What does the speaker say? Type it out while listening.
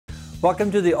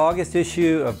Welcome to the August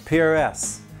issue of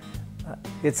PRS.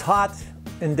 It's hot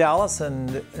in Dallas and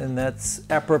that's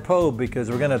apropos because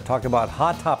we're going to talk about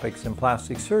hot topics in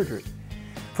plastic surgery.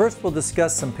 First, we'll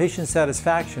discuss some patient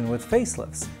satisfaction with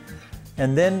facelifts,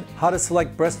 and then how to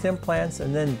select breast implants,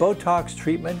 and then Botox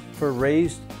treatment for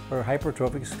raised or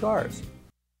hypertrophic scars.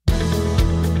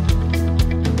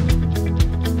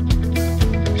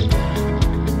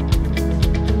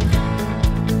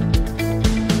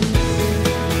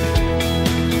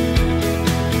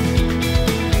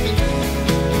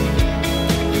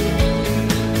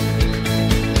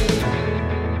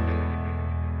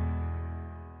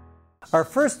 Our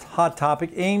first hot topic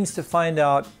aims to find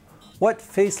out what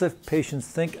facelift patients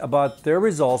think about their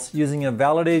results using a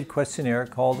validated questionnaire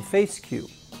called the FaceQ.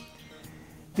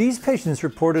 These patients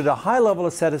reported a high level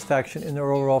of satisfaction in their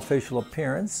overall facial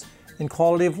appearance and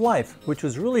quality of life, which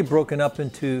was really broken up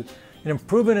into an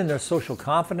improvement in their social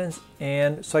confidence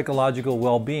and psychological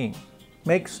well-being.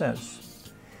 Makes sense.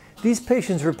 These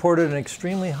patients reported an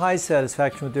extremely high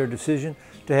satisfaction with their decision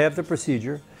to have the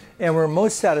procedure and were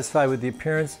most satisfied with the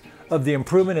appearance of the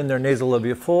improvement in their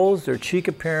nasolabial folds, their cheek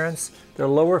appearance, their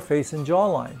lower face and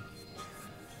jawline.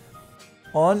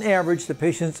 On average, the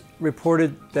patients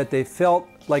reported that they felt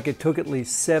like it took at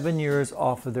least 7 years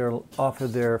off of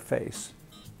their face.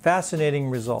 Fascinating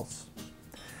results.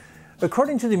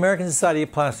 According to the American Society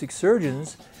of Plastic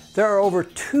Surgeons, there are over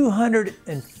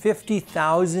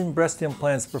 250,000 breast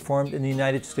implants performed in the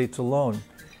United States alone.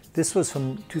 This was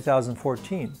from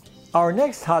 2014. Our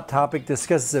next hot topic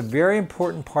discusses a very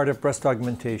important part of breast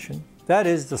augmentation. That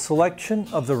is the selection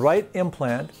of the right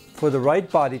implant for the right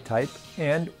body type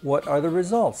and what are the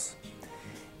results.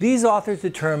 These authors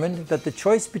determined that the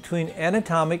choice between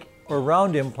anatomic or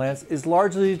round implants is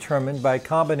largely determined by a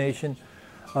combination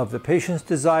of the patient's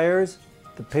desires,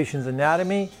 the patient's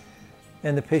anatomy,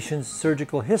 and the patient's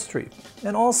surgical history.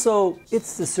 And also,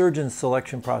 it's the surgeon's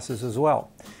selection process as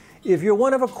well. If you're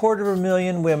one of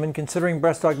 250,000 women considering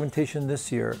breast augmentation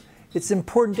this year, it's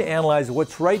important to analyze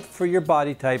what's right for your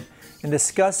body type and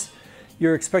discuss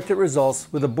your expected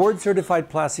results with a board-certified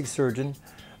plastic surgeon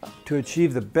to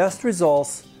achieve the best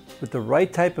results with the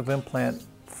right type of implant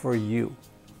for you.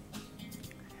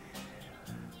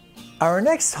 Our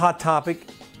next hot topic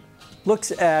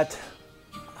looks at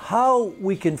how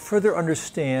we can further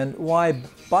understand why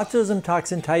botulinum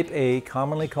toxin type A,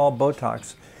 commonly called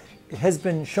Botox, has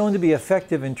been shown to be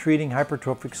effective in treating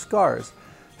hypertrophic scars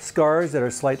that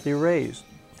are slightly raised.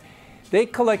 They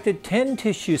collected 10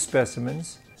 tissue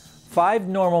specimens, 5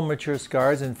 normal mature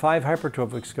scars and 5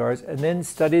 hypertrophic scars, and then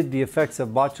studied the effects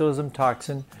of botulinum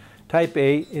toxin type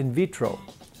A in vitro.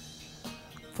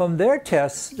 From their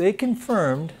tests, they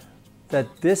confirmed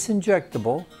that this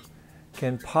injectable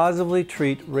can positively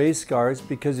treat raised scars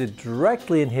because it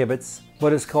directly inhibits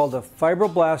what is called a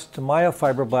fibroblast to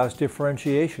myofibroblast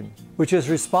differentiation, which is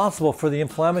responsible for the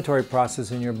inflammatory process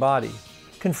in your body.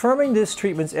 Confirming this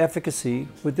treatment's efficacy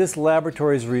with this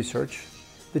laboratory's research,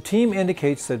 the team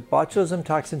indicates that botulinum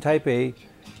toxin type A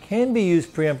can be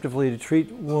used preemptively to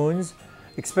treat wounds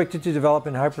expected to develop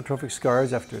in hypertrophic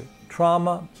scars after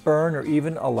trauma, burn, or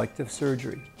even elective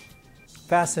surgery.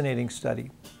 Fascinating study.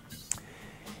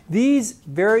 These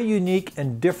very unique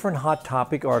and different hot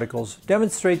topic articles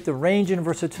demonstrate the range and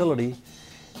versatility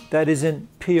that is in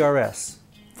PRS.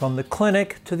 From the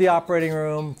clinic to the operating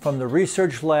room, from the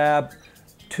research lab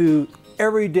to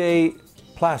everyday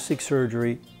plastic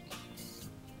surgery.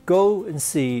 Go and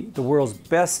see the world's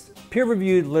best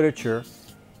peer-reviewed literature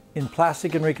in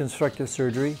plastic and reconstructive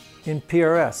surgery in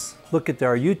PRS. Look at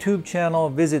our YouTube channel,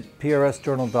 visit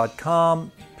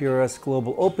prsjournal.com,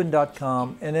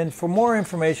 prsglobalopen.com, and then for more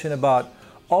information about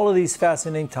all of these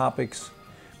fascinating topics,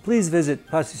 please visit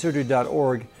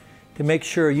plasticsurgery.org to make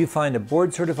sure you find a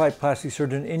board-certified plastic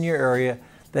surgeon in your area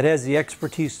that has the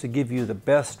expertise to give you the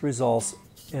best results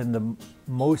and the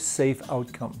most safe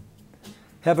outcome.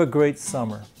 Have a great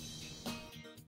summer.